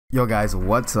Yo guys,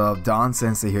 what's up? Don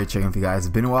Sensei here checking for you guys.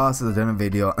 It's been a while since I've done a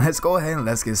video. Let's go ahead and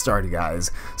let's get started,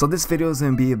 guys. So this video is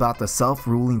going to be about the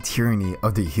self-ruling tyranny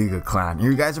of the Hyuga clan.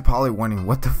 You guys are probably wondering,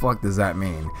 what the fuck does that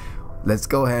mean? Let's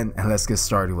go ahead and let's get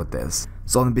started with this.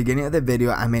 So in the beginning of the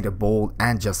video, I made a bold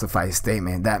and justified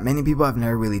statement that many people have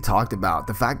never really talked about.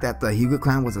 The fact that the Hyuga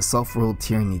clan was a self-ruled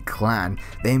tyranny clan.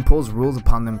 They imposed rules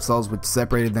upon themselves which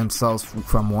separated themselves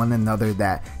from one another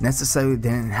that necessarily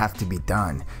didn't have to be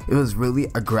done. It was really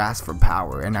a grasp for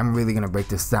power, and I'm really going to break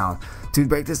this down. To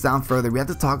break this down further, we have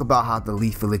to talk about how the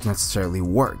Leaf Village necessarily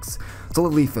works. So the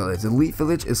Leaf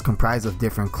Village is comprised of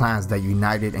different clans that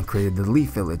united and created the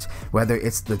Leaf Village, whether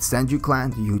it's the Senju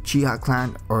clan, the Uchiha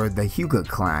clan, or the Hyuga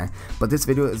clan. But this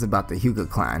video is about the Hyuga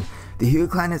clan. The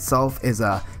Hyuga clan itself is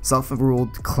a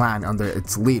self-ruled clan under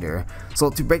its leader. So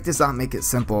to break this down, make it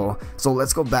simple, so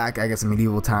let's go back, I guess, in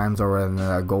medieval times or in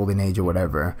the golden age or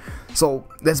whatever. So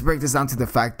let's break this down to the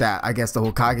fact that I guess the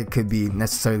Hokage could be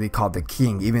necessarily called the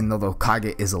king, even though the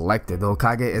Hokage is elected. The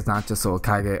Hokage is not just a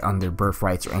Hokage under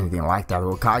birthrights or anything like that. The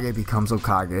Hokage becomes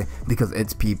Hokage because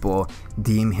its people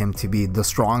deem him to be the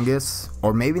strongest,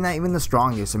 or maybe not even the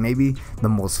strongest, or maybe the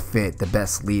most fit, the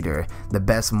best leader, the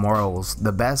best morals,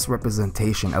 the best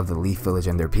representation of the Leaf Village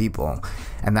and their people.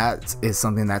 And that is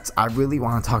something that I really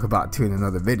want to talk about too in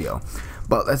another video.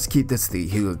 But let's keep this to the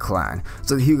Hyuga clan.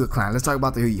 So the Hyuga clan, let's talk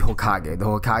about the Hokage. The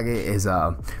Hokage is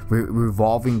a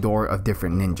revolving door of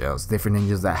different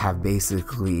ninjas that have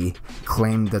basically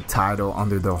claimed the title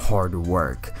under their hard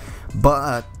work.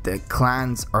 But the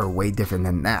clans are way different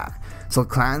than that. So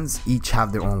clans each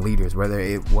have their own leaders, whether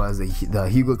it was the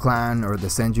Hyuga clan or the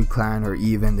Senju clan or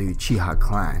even the Uchiha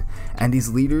clan. And these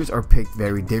leaders are picked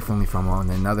very differently from one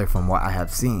another from what I have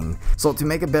seen. So to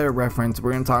make a better reference,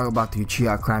 we're going to talk about the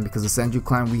Uchiha clan because the Senju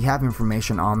clan, we have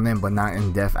information on them but not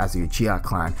in depth as the Uchiha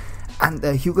clan. And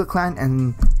the Hyuga clan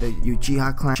and the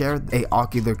Uchiha clan share a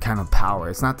ocular kind of power.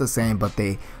 It's not the same, but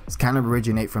they kind of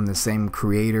originate from the same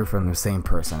creator, from the same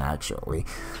person actually.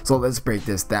 So let's break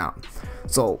this down.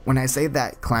 So when I say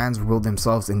that clans rule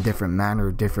themselves in different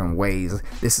manner, different ways,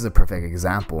 this is a perfect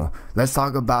example. Let's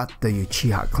talk about the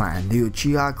Uchiha clan. The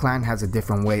Uchiha clan has a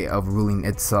different way of ruling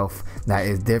itself that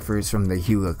it differs from the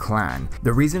Hyuga clan.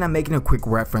 The reason I'm making a quick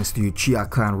reference to Uchiha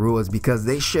clan rule is because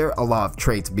they share a lot of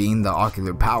traits, being the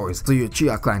ocular powers. So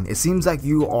Uchiha clan, it seems like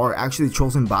you are actually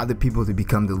chosen by the people to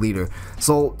become the leader.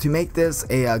 So to make this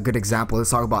a good example,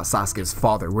 let's talk about Sasuke's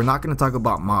father. We're not going to talk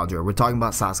about Madara, we're talking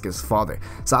about Sasuke's father.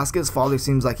 Sasuke's father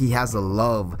seems like he has the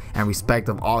love and respect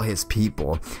of all his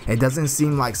people. It doesn't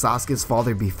seem like Sasuke's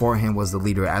father before him was the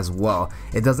leader as well.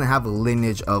 It doesn't have a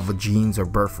lineage of genes or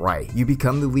birthright. You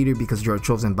become the leader because you're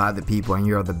chosen by the people and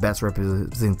you're the best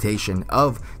representation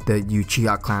of the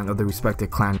Uchiha clan or the respective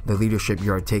clan, the leadership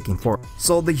you are taking for.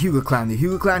 So the Hyuga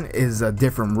clan is a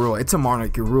different rule. It's a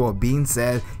monarchy rule. Being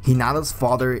said, Hinata's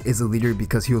father is a leader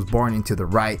because he was born into the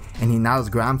right, and Hinata's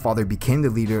grandfather became the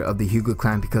leader of the Hyuga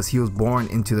clan because he was born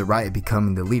into the right,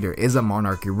 becoming the leader. Is a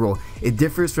monarchy rule. It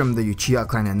differs from the Uchiha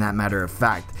clan in that matter of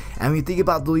fact. And when you think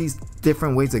about these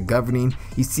different ways of governing,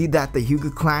 you see that the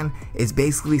Hyuga clan is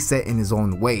basically set in his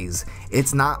own ways.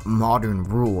 It's not modern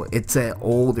rule. It's an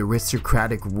old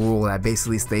aristocratic rule that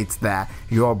basically states that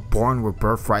you are born with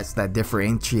birthrights that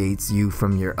differentiates you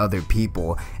from your other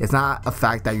people. It's not a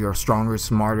fact that you're stronger,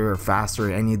 smarter, or faster,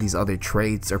 or any of these other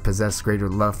traits, or possess greater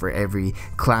love for every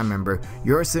clan member.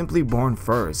 You're simply born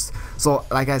first. So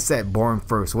like I said, born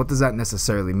first. What does that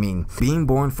necessarily mean? Being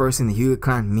born first in the Hyuga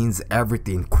clan means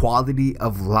everything. Quality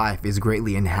of life is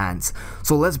greatly enhanced.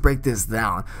 So let's break this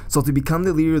down. So to become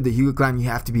the leader of the Hyuga clan, you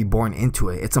have to be born into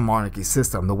it. It's a monarchy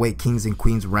system, the way kings and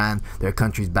queens ran their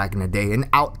countries back in the day, an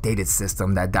outdated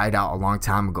system that died out a long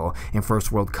time ago in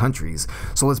first world countries.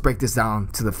 So let's break this down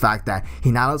to the fact that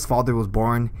Hinata's father was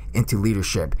born into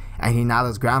leadership, and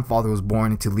Hinata's grandfather was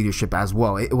born into leadership as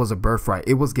well. It was a birthright.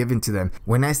 It was given to them.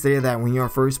 When I say that when you're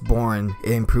first born,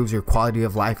 it improves your quality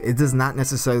of life, it does not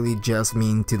necessarily just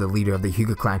mean to the leader of the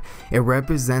Hyuga clan. It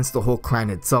represents the whole clan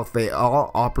itself. It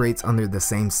all operates under the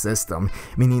same system,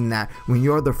 meaning that when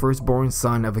you're the firstborn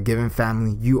son of a given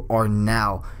family, you are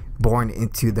now born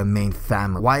into the main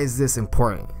family. Why is this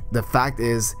important? The fact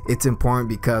is, it's important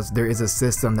because there is a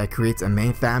system that creates a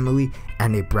main family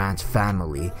and a branch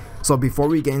family. So before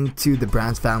we get into the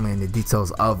branch family and the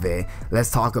details of it,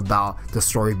 let's talk about the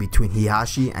story between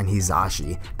Hiyashi and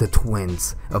Hizashi, the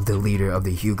twins of the leader of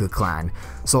the Hyuga clan.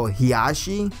 So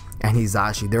Hiyashi and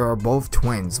Hisashi. They are both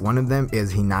twins. One of them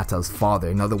is Hinata's father,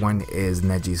 another one is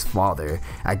Neji's father.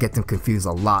 I get them confused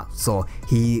a lot. So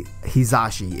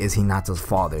Hisashi is Hinata's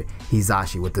father,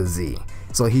 Hisashi with a Z.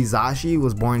 So Hisashi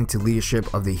was born into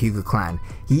leadership of the Hyuga clan.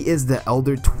 He is the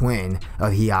elder twin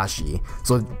of Hisashi.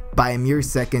 So by mere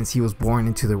seconds, he was born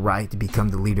into the right to become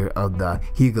the leader of the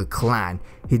Hyuga clan.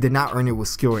 He did not earn it with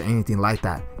skill or anything like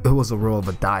that. It was a roll of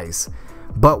a dice.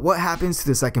 But what happens to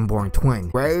the second born twin?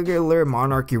 Regular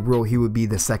monarchy rule, he would be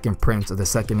the second prince or the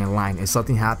second in line. If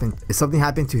something happened to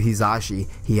Hisashi,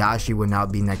 Hisashi would now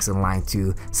be next in line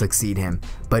to succeed him.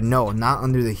 But no, not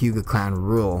under the Hyuga clan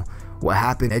rule. What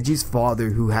happened, Neji's father,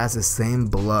 who has the same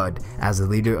blood as the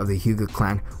leader of the Hyuga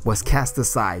clan, was cast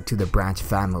aside to the branch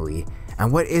family.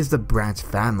 And what is the branch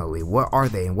family? What are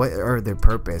they and what are their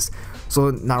purpose?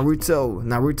 So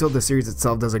Naruto the series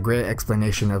itself does a great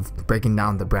explanation of breaking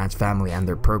down the branch family and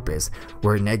their purpose,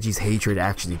 where Neji's hatred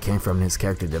actually came from in his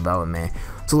character development.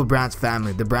 So the branch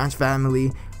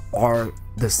family are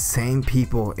the same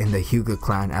people in the Hyuga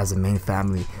clan as the main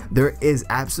family. There is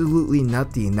absolutely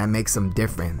nothing that makes them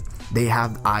different. They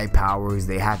have eye powers,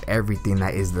 they have everything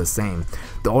that is the same.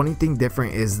 The only thing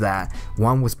different is that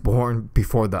one was born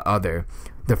before the other.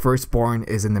 The firstborn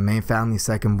is in the main family,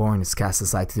 secondborn is cast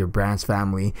aside to their branch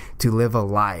family to live a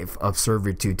life of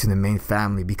servitude to the main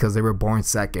family because they were born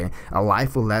second, a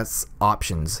life with less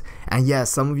options. And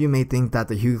yes, some of you may think that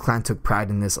the Hyuga clan took pride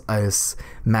in this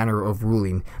manner of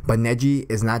ruling, but Neji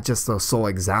is not just the sole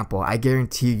example. I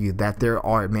guarantee you that there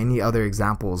are many other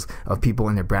examples of people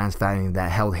in the branch family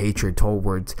that held hatred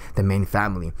towards the main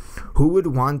family. Who would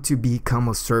want to become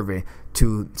a servant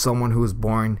to someone who was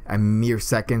born a mere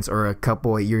seconds or a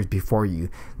couple of years before you?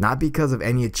 Not because of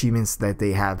any achievements that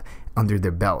they have under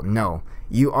their belt. No,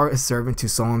 you are a servant to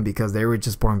someone because they were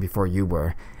just born before you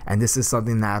were. And this is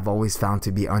something that I've always found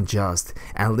to be unjust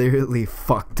and literally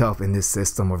fucked up in this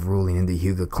system of ruling in the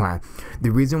Hyuga clan.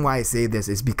 The reason why I say this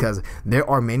is because there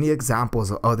are many examples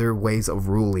of other ways of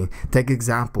ruling. Take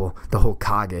example, the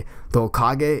Hokage. The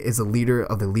Hokage is a leader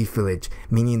of the Leaf Village,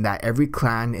 meaning that every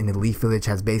clan in the Leaf Village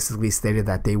has basically stated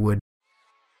that they would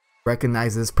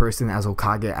recognize this person as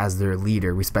Hokage as their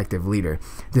leader, respective leader.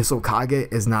 This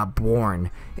Hokage is not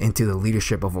born into the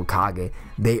leadership of Hokage.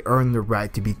 They earn the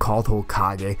right to be called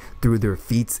Hokage through their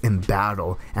feats in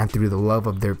battle and through the love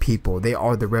of their people. They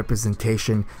are the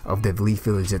representation of the Leaf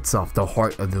Village itself, the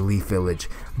heart of the Leaf Village.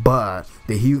 But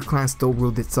the Hyuga clan still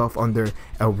ruled itself under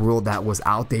a rule that was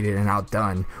outdated and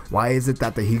outdone. Why is it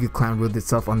that the Hyuga clan ruled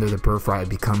itself under the birthright of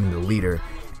becoming the leader?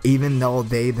 Even though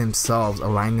they themselves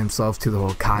align themselves to the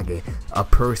Hokage, a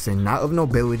person not of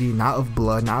nobility, not of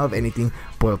blood, not of anything,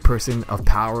 but a person of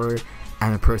power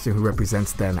and a person who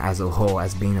represents them as a whole,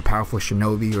 as being a powerful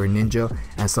shinobi or ninja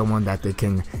and someone that they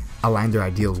can align their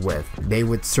ideals with. They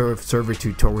would serve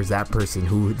servitude towards that person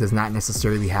who does not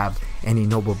necessarily have any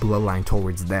noble bloodline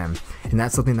towards them. And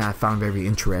that's something that I found very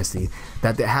interesting,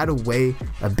 that they had a way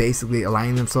of basically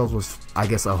aligning themselves with, I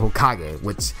guess, a Hokage,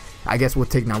 which I guess we'll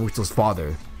take Naruto's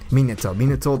father, Minato.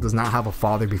 Minato does not have a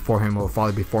father before him or a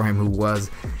father before him who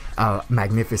was a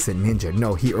magnificent ninja.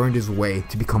 No, he earned his way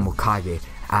to become Hokage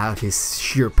out of his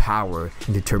sheer power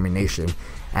and determination,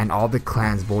 and all the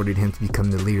clans voted him to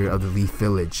become the leader of the Leaf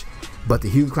Village. But the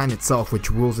Hyuga clan itself,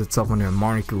 which rules itself under a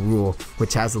monarchy rule,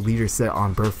 which has a leader set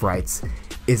on birthrights,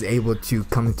 is able to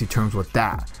come into terms with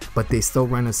that. But they still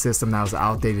run a system that was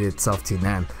outdated itself to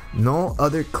them. No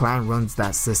other clan runs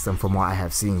that system from what I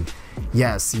have seen.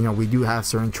 Yes, you know, we do have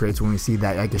certain traits when we see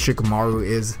that, like the Shikamaru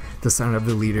is the son of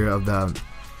the leader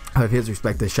of his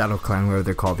respective shadow clan, whatever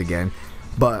they're called again.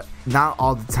 But not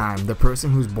all the time. The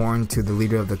person who's born to the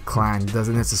leader of the clan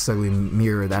doesn't necessarily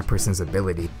mirror that person's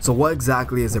ability. So what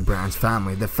exactly is a branch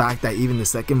family? The fact that even the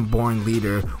second born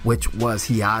leader, which was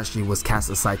Hisashi, was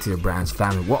cast aside to the branch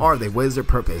family. What are they? What is their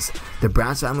purpose? The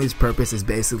branch family's purpose is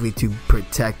basically to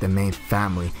protect the main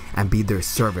family and be their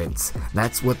servants.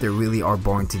 That's what they really are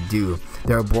born to do.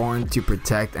 They're born to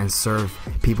protect and serve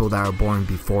people that are born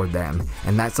before them.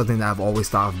 And that's something that I've always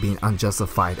thought of being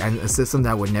unjustified and a system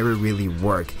that would never really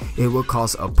work. It will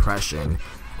cause oppression.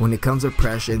 When it comes to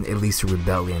oppression, it leads to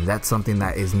rebellion. That's something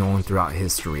that is known throughout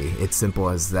history. It's simple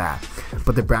as that.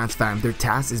 But the branch family, their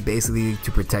task is basically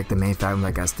to protect the main family,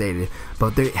 like I stated,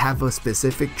 but they have a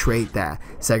specific trait that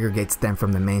segregates them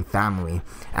from the main family.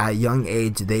 At a young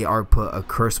age, they are put a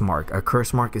curse mark. A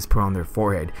curse mark is put on their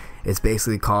forehead. It's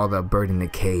basically called a bird in a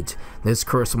cage. This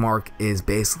curse mark is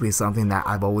basically something that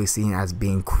I've always seen as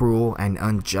being cruel and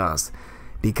unjust,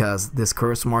 because this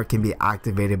curse mark can be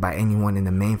activated by anyone in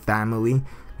the main family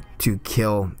to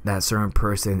kill that certain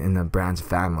person in the branch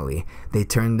family. They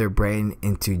turn their brain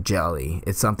into jelly.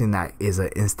 It's something that is an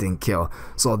instant kill.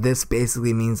 So this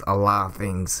basically means a lot of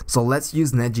things. So let's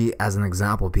use Neji as an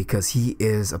example because he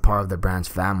is a part of the branch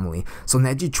family. So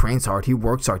Neji trains hard, he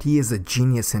works hard, he is a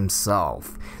genius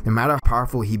himself. No matter how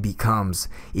powerful he becomes,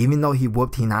 even though he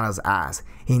whooped Hinata's ass,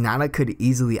 Hinata could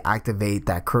easily activate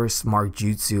that curse mark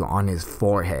jutsu on his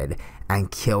forehead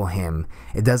and kill him.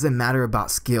 It doesn't matter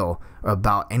about skill or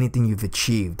about anything you've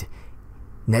achieved.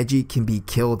 Neji can be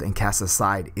killed and cast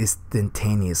aside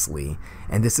instantaneously,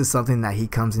 and this is something that he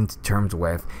comes into terms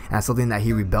with and something that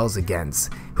he rebels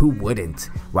against. Who wouldn't?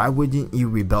 Why wouldn't you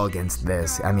rebel against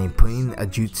this? I mean, putting a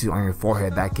jutsu on your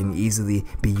forehead that can easily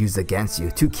be used against you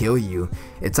to kill you,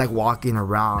 it's like walking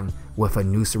around with a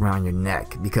noose around your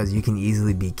neck because you can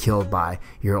easily be killed by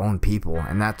your own people,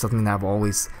 and that's something that I've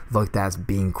always looked at as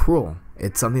being cruel.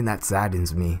 It's something that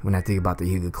saddens me when I think about the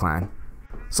Hyuga clan.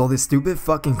 So this stupid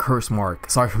fucking curse mark,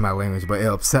 sorry for my language, but it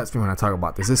upsets me when I talk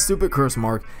about this. This stupid curse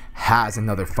mark has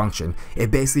another function.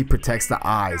 It basically protects the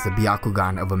eyes, the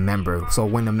Byakugan of a member. So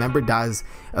when a member dies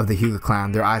of the Hyuga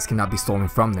clan, their eyes cannot be stolen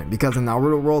from them. Because in the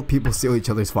Naruto world, people steal each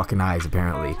other's fucking eyes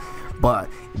apparently. But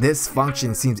this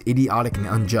function seems idiotic and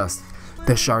unjust.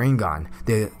 The Sharingan,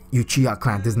 the Uchiha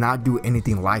clan, does not do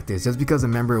anything like this. Just because a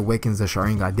member awakens the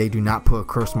Sharingan, they do not put a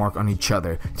curse mark on each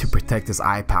other to protect this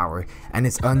eye power, and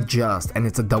it's unjust and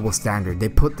it's a double standard. They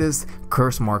put this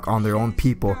curse mark on their own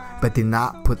people, but did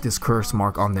not put this curse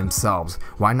mark on themselves.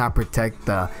 Why not protect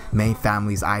the main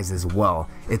family's eyes as well?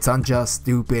 It's unjust,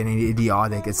 stupid, and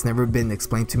idiotic. It's never been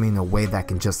explained to me in a way that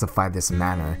can justify this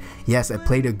manner. Yes, it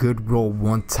played a good role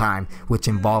one time, which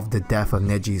involved the death of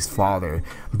Neji's father,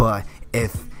 but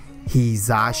if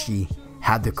Hizashi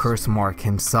had the curse mark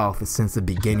himself since the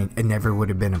beginning, it never would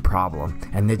have been a problem,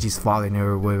 and Neji's father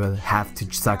never would have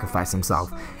to sacrifice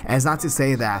himself. And it's not to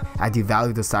say that I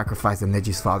devalue the sacrifice that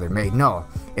Neji's father made. No,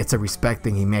 it's a respect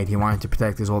thing he made. He wanted to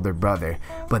protect his older brother,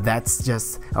 but that's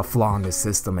just a flaw in the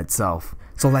system itself.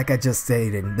 So like I just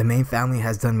stated, the main family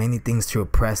has done many things to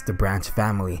oppress the branch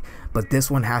family, but this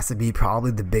one has to be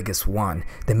probably the biggest one.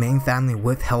 The main family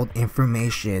withheld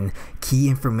information, key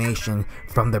information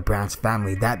from the branch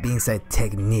family. That being said,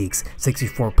 techniques,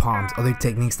 64 palms, other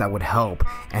techniques that would help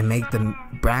and make the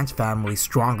branch family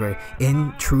stronger,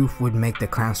 in truth would make the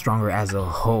clan stronger as a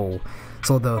whole.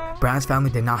 So the branch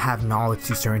family did not have knowledge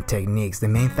to certain techniques. The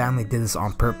main family did this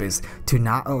on purpose to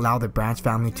not allow the branch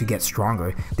family to get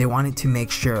stronger. They wanted to make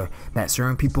sure that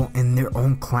certain people in their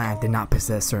own clan did not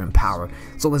possess certain power.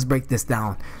 So let's break this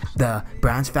down. The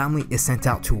branch family is sent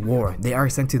out to war. They are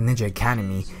sent to Ninja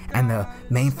Academy, and the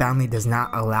main family does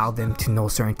not allow them to know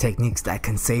certain techniques that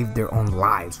can save their own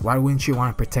lives. Why wouldn't you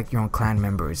want to protect your own clan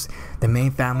members? The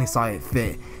main family saw it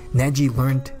fit. Neji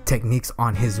learned techniques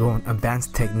on his own,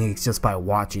 advanced techniques, just by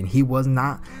watching. He was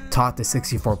not taught the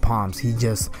 64 palms. He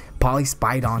just probably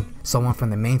spied on someone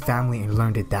from the main family and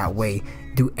learned it that way.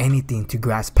 Do anything to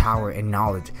grasp power and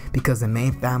knowledge, because the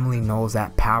main family knows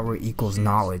that power equals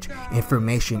knowledge.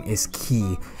 Information is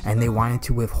key, and they wanted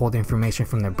to withhold information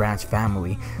from the branch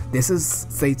family. This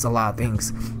states a lot of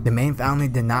things. The main family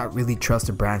did not really trust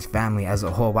the branch family as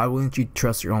a whole. Why wouldn't you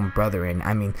trust your own brother? And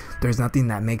I mean, there's nothing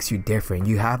that makes you different.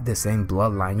 You have the same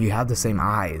bloodline, you have the same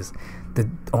eyes. The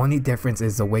only difference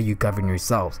is the way you govern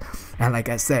yourselves. And like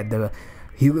I said, the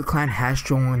Hyuga clan has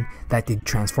shown that they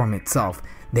transform itself.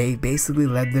 They basically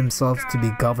led themselves to be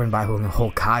governed by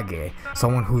Hokage,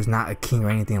 someone who's not a king or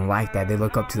anything like that. They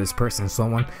look up to this person,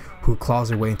 someone who claws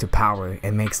their way into power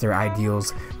and makes their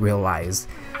ideals realized.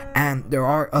 And there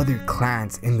are other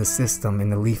clans in the system, in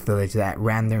the Leaf Village, that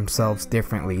ran themselves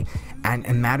differently. And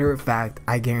a matter of fact,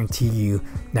 I guarantee you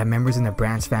that members in the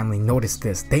branch family noticed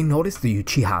this. They noticed the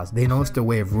Uchihas. They noticed their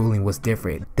way of ruling was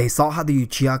different. They saw how the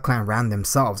Uchiha clan ran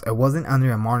themselves. It wasn't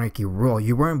under a monarchy rule.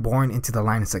 You weren't born into the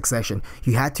line of succession.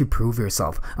 You had to prove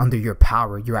yourself under your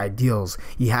power, your ideals.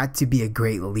 You had to be a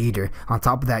great leader. On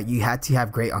top of that, you had to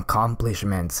have great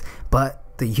accomplishments.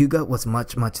 But the Hyuga was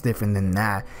much different than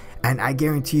that. And I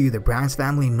guarantee you the branch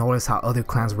family noticed how other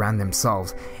clans ran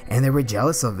themselves, and they were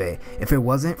jealous of it. If it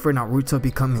wasn't for Naruto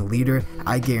becoming leader,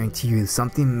 I guarantee you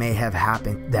something may have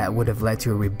happened that would have led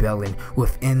to a rebellion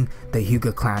within the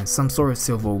Hyuga clan, some sort of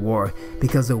civil war,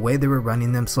 because the way they were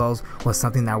running themselves was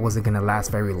something that wasn't going to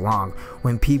last very long.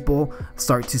 When people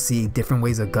start to see different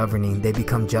ways of governing, they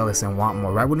become jealous and want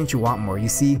more. Why wouldn't you want more? You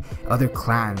see other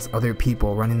clans, other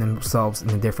people running themselves in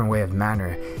a different way of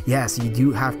manner. Yes, you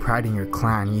do have pride in your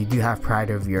clan, you do have pride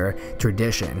of your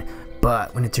tradition,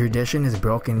 but when a tradition is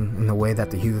broken in the way that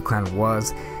the Hyuga clan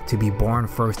was, to be born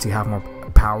first, to have more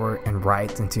power and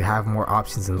rights and to have more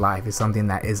options in life is something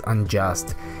that is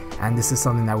unjust. And this is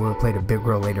something that would have played a big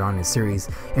role later on in the series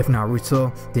if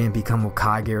Naruto didn't become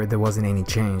Hokage or there wasn't any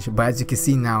change. But as you can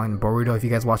see now in Boruto, if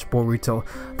you guys watch Boruto,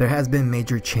 there has been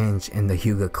major change in the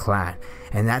Hyuga clan.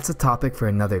 And that's a topic for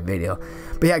another video.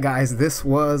 But yeah guys, this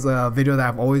was a video that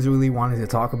I've always really wanted to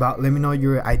talk about. Let me know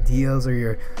your ideas or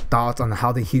your thoughts on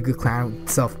how the Hyuga clan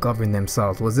self-governed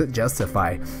themselves. Was it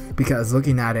justified? Because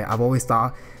looking at it, I've always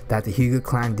thought that the Hyuga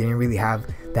clan didn't really have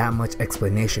that much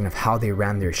explanation of how they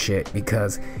ran their shit,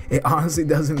 because it honestly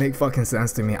doesn't make fucking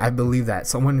sense to me. I believe that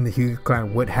someone in the Hyuga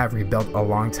clan would have rebelled a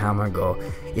long time ago.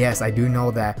 Yes, I do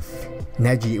know that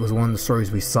Neji was one of the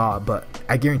stories we saw, but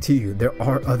I guarantee you there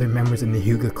are other members in the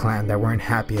Hyuga clan that weren't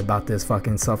happy about this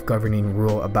fucking self-governing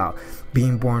rule about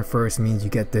being born first means you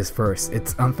get this first.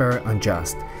 It's unfair,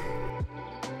 unjust.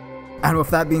 And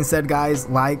with that being said guys,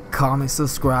 like, comment,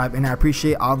 subscribe, and I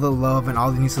appreciate all the love and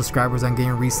all the new subscribers I'm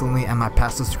getting recently and my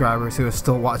past subscribers who are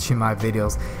still watching my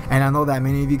videos. And I know that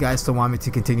many of you guys still want me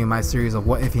to continue my series of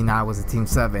what if Hinata was a Team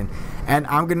 7, and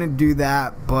I'm gonna do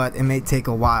that, but it may take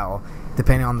a while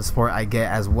depending on the support I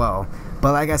get as well.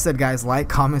 But like I said guys, like,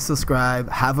 comment, subscribe,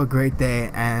 have a great day,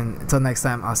 and until next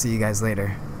time, I'll see you guys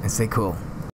later, and stay cool.